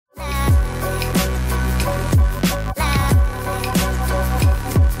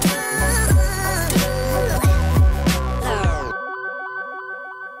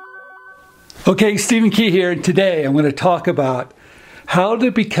Okay, Stephen Key here, and today I'm going to talk about how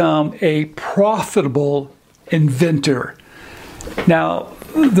to become a profitable inventor. Now,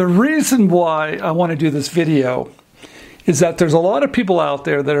 the reason why I want to do this video is that there's a lot of people out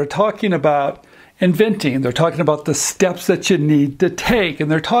there that are talking about inventing. They're talking about the steps that you need to take, and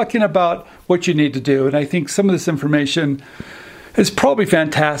they're talking about what you need to do. And I think some of this information is probably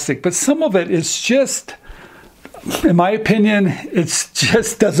fantastic, but some of it is just, in my opinion, it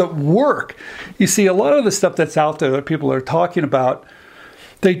just doesn't work. You see, a lot of the stuff that's out there that people are talking about,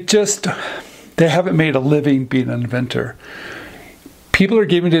 they haven't made a living being an inventor. People are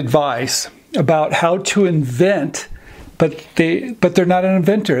giving advice about how to invent, but they're not an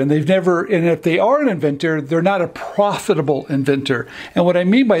inventor, and if they are an inventor, they're not a profitable inventor. And what I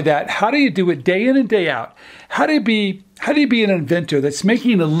mean by that, how do you do it day in and day out? How do you be an inventor that's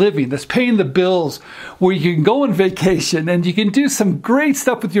making a living, that's paying the bills, where you can go on vacation and you can do some great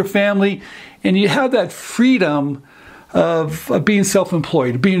stuff with your family, and you have that freedom of being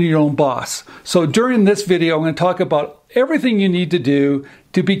self-employed, being your own boss? So during this video, I'm going to talk about everything you need to do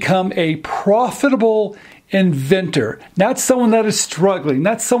to become a profitable inventor. Not someone that is struggling,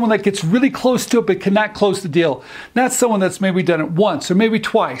 not someone that gets really close to it but cannot close the deal, not someone that's maybe done it once or maybe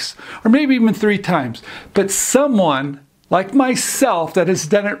twice or maybe even 3 times, but someone like myself that has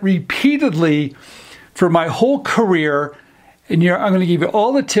done it repeatedly for my whole career. And I'm going to give you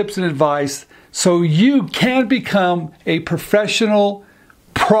all the tips and advice so you can become a professional,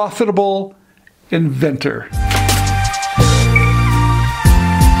 profitable inventor.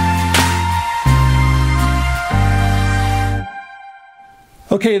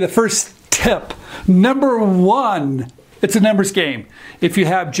 Okay, the first tip, number 1, it's a numbers game. If you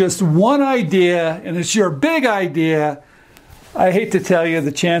have just one idea and it's your big idea, I hate to tell you,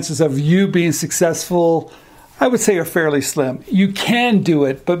 the chances of you being successful, I would say, are fairly slim. You can do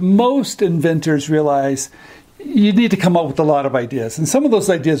it, but most inventors realize you need to come up with a lot of ideas. And some of those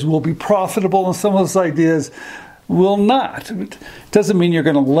ideas will be profitable and some of those ideas will not. It doesn't mean you're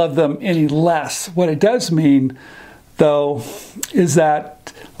going to love them any less. What it does mean, though, is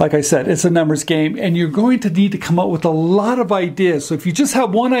that, like I said, it's a numbers game, and you're going to need to come up with a lot of ideas. So if you just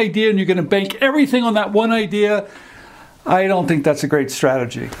have one idea and you're going to bank everything on that one idea, I don't think that's a great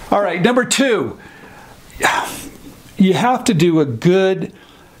strategy. All right, number 2, you have to do a good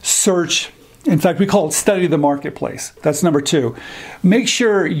search. In fact, we call it study the marketplace. That's number 2. Make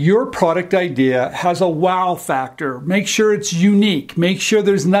sure your product idea has a wow factor. Make sure it's unique. Make sure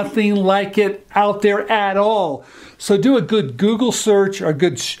there's nothing like it out there at all. So do a good Google search or a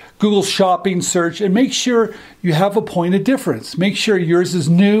good Google shopping search, and make sure you have a point of difference. Make sure yours is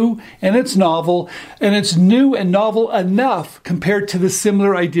new and it's novel, and it's new and novel enough compared to the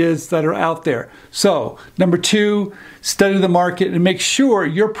similar ideas that are out there. So number 2, study the market and make sure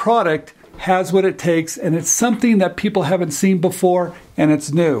your product has what it takes, and it's something that people haven't seen before, and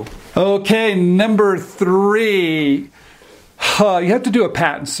it's new. Okay, number 3, you have to do a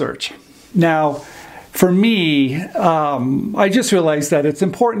patent search. Now, for me, I just realized that it's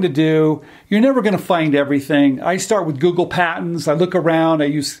important to do. You're never going to find everything. I start with Google Patents. I look around. I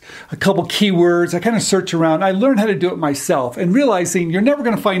use a couple keywords. I kind of search around. I learn how to do it myself, and realizing you're never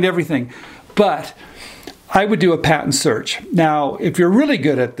going to find everything, but I would do a patent search. Now, if you're really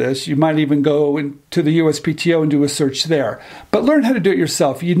good at this, you might even go into the USPTO and do a search there. But learn how to do it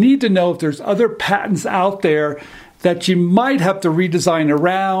yourself. You need to know if there's other patents out there that you might have to redesign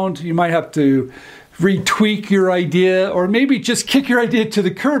around. You might have to retweak your idea, or maybe just kick your idea to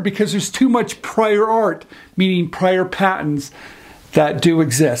the curb because there's too much prior art, meaning prior patents that do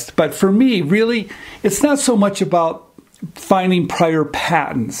exist. But for me, really, it's not so much about finding prior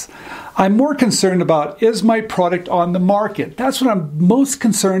patents. I'm more concerned about, is my product on the market? That's what I'm most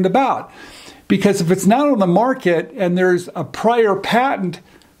concerned about. Because if it's not on the market and there's a prior patent,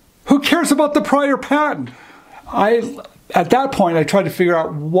 who cares about the prior patent? At that point, I try to figure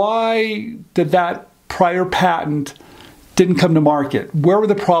out, why did that prior patent didn't come to market? Where were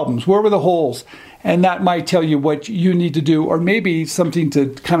the problems? Where were the holes? And that might tell you what you need to do, or maybe something to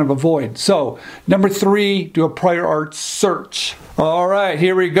kind of avoid. So, number 3, do a prior art search. All right,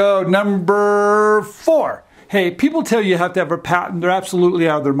 here we go. Number 4. Hey, people tell you have to have a patent. They're absolutely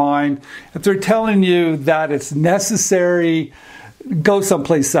out of their mind. If they're telling you that it's necessary, go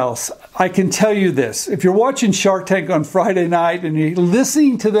someplace else. I can tell you this. If you're watching Shark Tank on Friday night and you're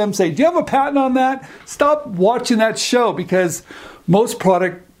listening to them say, do you have a patent on that? Stop watching that show, because most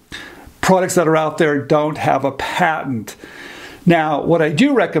products that are out there don't have a patent. Now, what I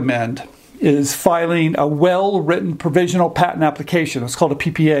do recommend is filing a well-written provisional patent application. It's called a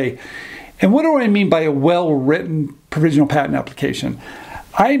PPA. And what do I mean by a well-written provisional patent application?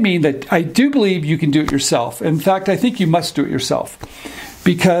 I mean that I do believe you can do it yourself. In fact, I think you must do it yourself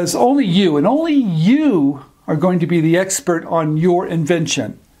because only you and only you are going to be the expert on your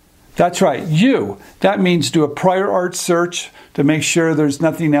invention. That's right, you. That means do a prior art search to make sure there's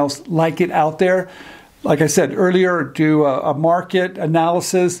nothing else like it out there. Like I said earlier, do a market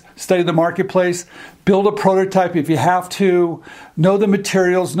analysis, study the marketplace, build a prototype if you have to, know the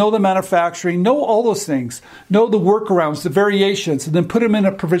materials, know the manufacturing, know all those things, know the workarounds, the variations, and then put them in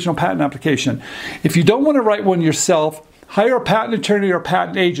a provisional patent application. If you don't want to write one yourself, hire a patent attorney or a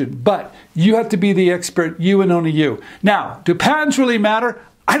patent agent, but you have to be the expert, you and only you. Now, do patents really matter?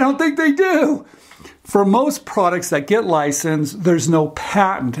 I don't think they do. For most products that get licensed, there's no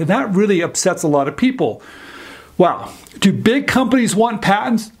patent, and that really upsets a lot of people. Wow. Do big companies want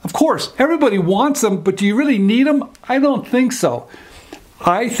patents? Of course, everybody wants them, but do you really need them? I don't think so.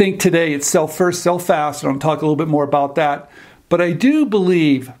 I think today it's sell first, sell fast, and I'll talk a little bit more about that. But I do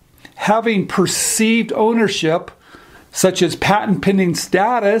believe having perceived ownership, such as patent pending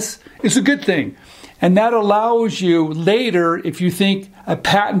status, is a good thing. And that allows you later, if you think a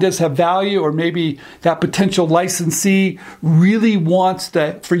patent does have value or maybe that potential licensee really wants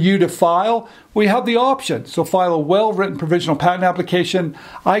for you to file, we have the option. So file a well-written provisional patent application.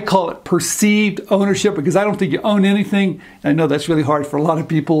 I call it perceived ownership because I don't think you own anything. I know that's really hard for a lot of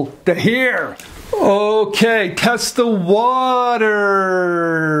people to hear. Okay, test the water.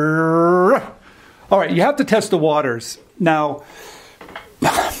 All right, you have to test the waters. Now,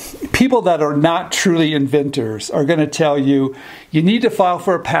 people that are not truly inventors are going to tell you, you need to file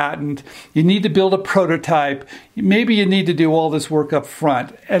for a patent, you need to build a prototype, maybe you need to do all this work up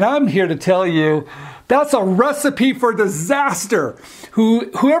front. And I'm here to tell you, that's a recipe for disaster.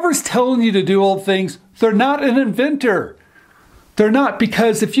 Whoever's telling you to do all things, they're not an inventor. They're not,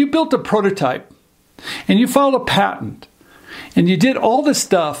 because if you built a prototype and you filed a patent and you did all this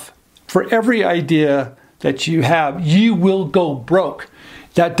stuff for every idea that you have, you will go broke.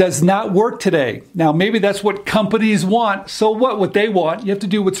 That does not work today. Now, maybe that's what companies want. So what they want? You have to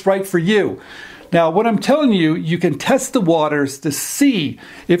do what's right for you. Now, what I'm telling you, you can test the waters to see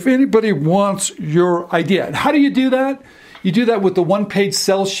if anybody wants your idea. And how do you do that? You do that with the one-page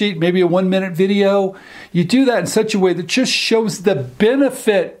sell sheet, maybe a 1-minute video. You do that in such a way that just shows the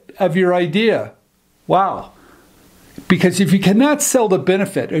benefit of your idea. Wow. Because if you cannot sell the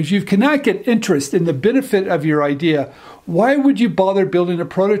benefit, or if you cannot get interest in the benefit of your idea, why would you bother building a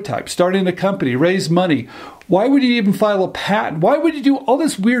prototype, starting a company, raise money? Why would you even file a patent? Why would you do all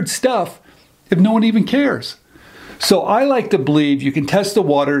this weird stuff if no one even cares? So I like to believe you can test the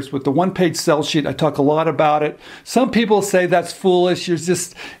waters with the one-page sell sheet. I talk a lot about it. Some people say that's foolish.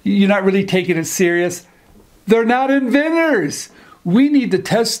 You're not really taking it serious. They're not inventors. We need to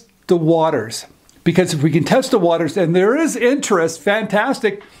test the waters. Because if we can test the waters and there is interest,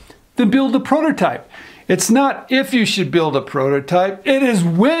 fantastic, then build a prototype. It's not if you should build a prototype, it is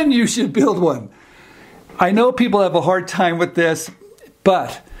when you should build one. I know people have a hard time with this,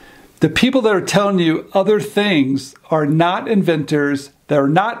 but the people that are telling you other things are not inventors, they're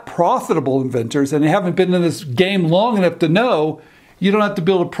not profitable inventors, and they haven't been in this game long enough to know you don't have to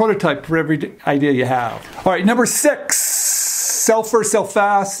build a prototype for every idea you have. All right, number 6, sell first, sell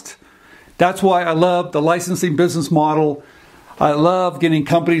fast. That's why I love the licensing business model. I love getting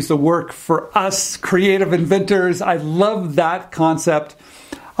companies to work for us, creative inventors. I love that concept.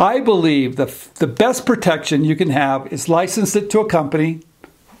 I believe the best protection you can have is licensing it to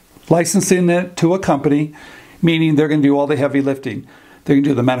a company, meaning they're going to do all the heavy lifting. They're going to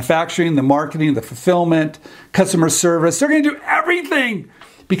do the manufacturing, the marketing, the fulfillment, customer service. They're going to do everything.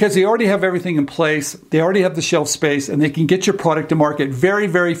 Because they already have everything in place, they already have the shelf space, and they can get your product to market very,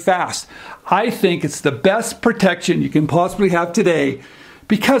 very fast. I think it's the best protection you can possibly have today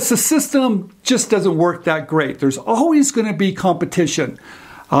because the system just doesn't work that great. There's always going to be competition.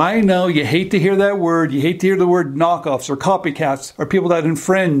 I know you hate to hear that word. You hate to hear the word knockoffs or copycats or people that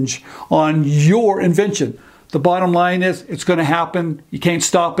infringe on your invention. The bottom line is it's going to happen. You can't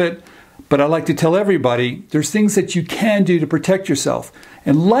stop it. But I like to tell everybody there's things that you can do to protect yourself.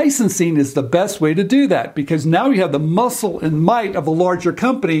 And licensing is the best way to do that because now you have the muscle and might of a larger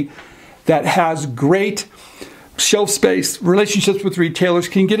company that has great shelf space, relationships with retailers,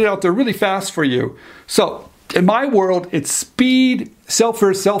 can get it out there really fast for you. So in my world, it's speed, sell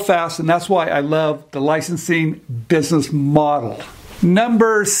first, sell fast, and that's why I love the licensing business model.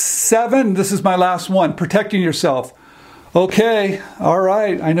 Number 7, this is my last one, protecting yourself. Okay, all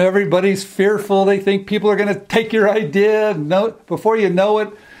right. I know everybody's fearful. They think people are going to take your idea. No, before you know it,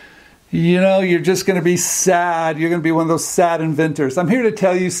 you're just going to be sad. You're going to be one of those sad inventors. I'm here to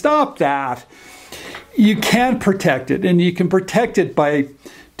tell you, stop that. you can protect it, and you can protect it by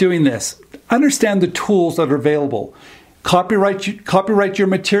doing this. Understand the tools that are available. Copyright your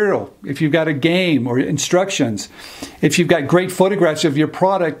material. If you've got a game or instructions, if you've got great photographs of your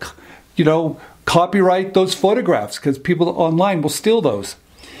product, copyright those photographs because people online will steal those.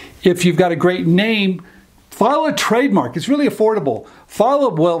 If you've got a great name, file a trademark. It's really affordable. File a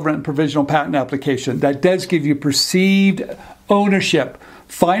well-written provisional patent application that does give you perceived ownership.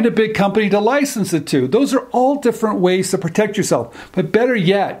 Find a big company to license it to. Those are all different ways to protect yourself. But better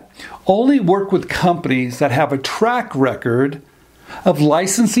yet, only work with companies that have a track record of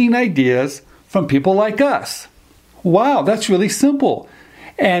licensing ideas from people like us. Wow, that's really simple.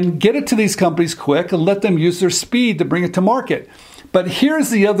 And get it to these companies quick and let them use their speed to bring it to market. But here's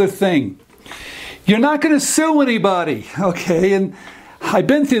the other thing. You're not going to sue anybody, okay? And I've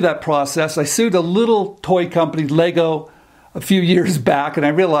been through that process. I sued a little toy company, Lego, a few years back, and I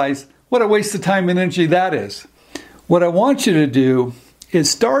realized what a waste of time and energy that is. What I want you to do is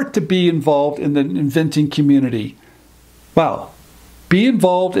start to be involved in the inventing community. Wow. Be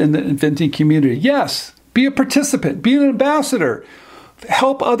involved in the inventing community. Yes. Be a participant. Be an ambassador.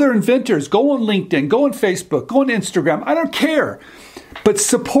 Help other inventors. Go on LinkedIn. Go on Facebook. Go on Instagram. I don't care. But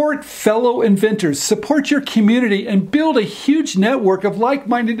support fellow inventors. Support your community and build a huge network of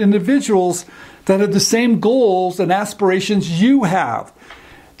like-minded individuals that have the same goals and aspirations you have.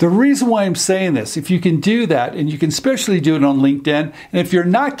 The reason why I'm saying this, if you can do that, and you can especially do it on LinkedIn, and if you're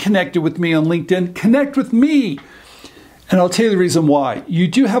not connected with me on LinkedIn, connect with me. And I'll tell you the reason why. You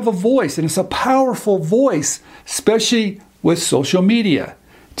do have a voice, and it's a powerful voice, especially with social media.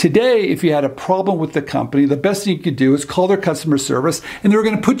 Today, if you had a problem with the company, the best thing you could do is call their customer service, and they're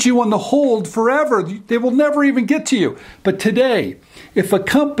going to put you on the hold forever. They will never even get to you. But today, if a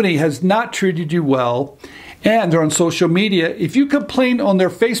company has not treated you well, and they're on social media, if you complain on their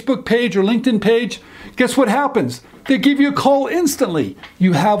Facebook page or LinkedIn page, guess what happens? They give you a call instantly.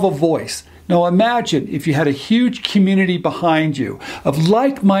 You have a voice. Now imagine if you had a huge community behind you of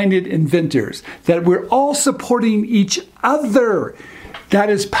like-minded inventors, that we're all supporting each other. That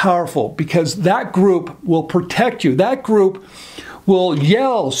is powerful because that group will protect you. That group will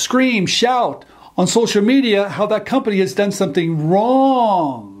yell, scream, shout on social media how that company has done something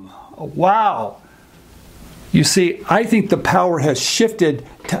wrong. Wow. You see, I think the power has shifted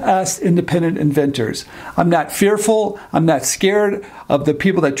to us independent inventors. I'm not fearful. I'm not scared of the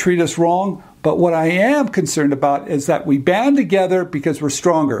people that treat us wrong. But what I am concerned about is that we band together because we're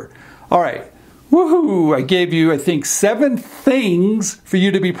stronger. All right. Woohoo! I gave you, I think, 7 things for you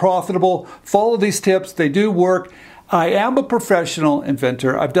to be profitable. Follow these tips. They do work. I am a professional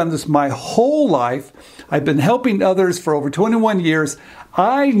inventor. I've done this my whole life. I've been helping others for over 21 years.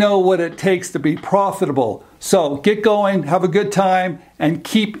 I know what it takes to be profitable. So get going, have a good time, and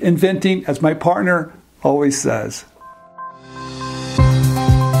keep inventing, as my partner always says.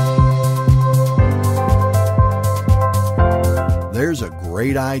 There's a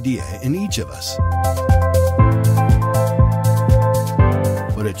great idea in each of us.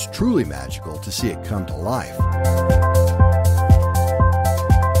 But it's truly magical to see it come to life.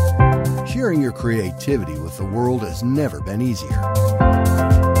 Sharing your creativity with the world has never been easier.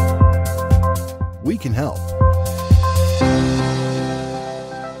 We can help.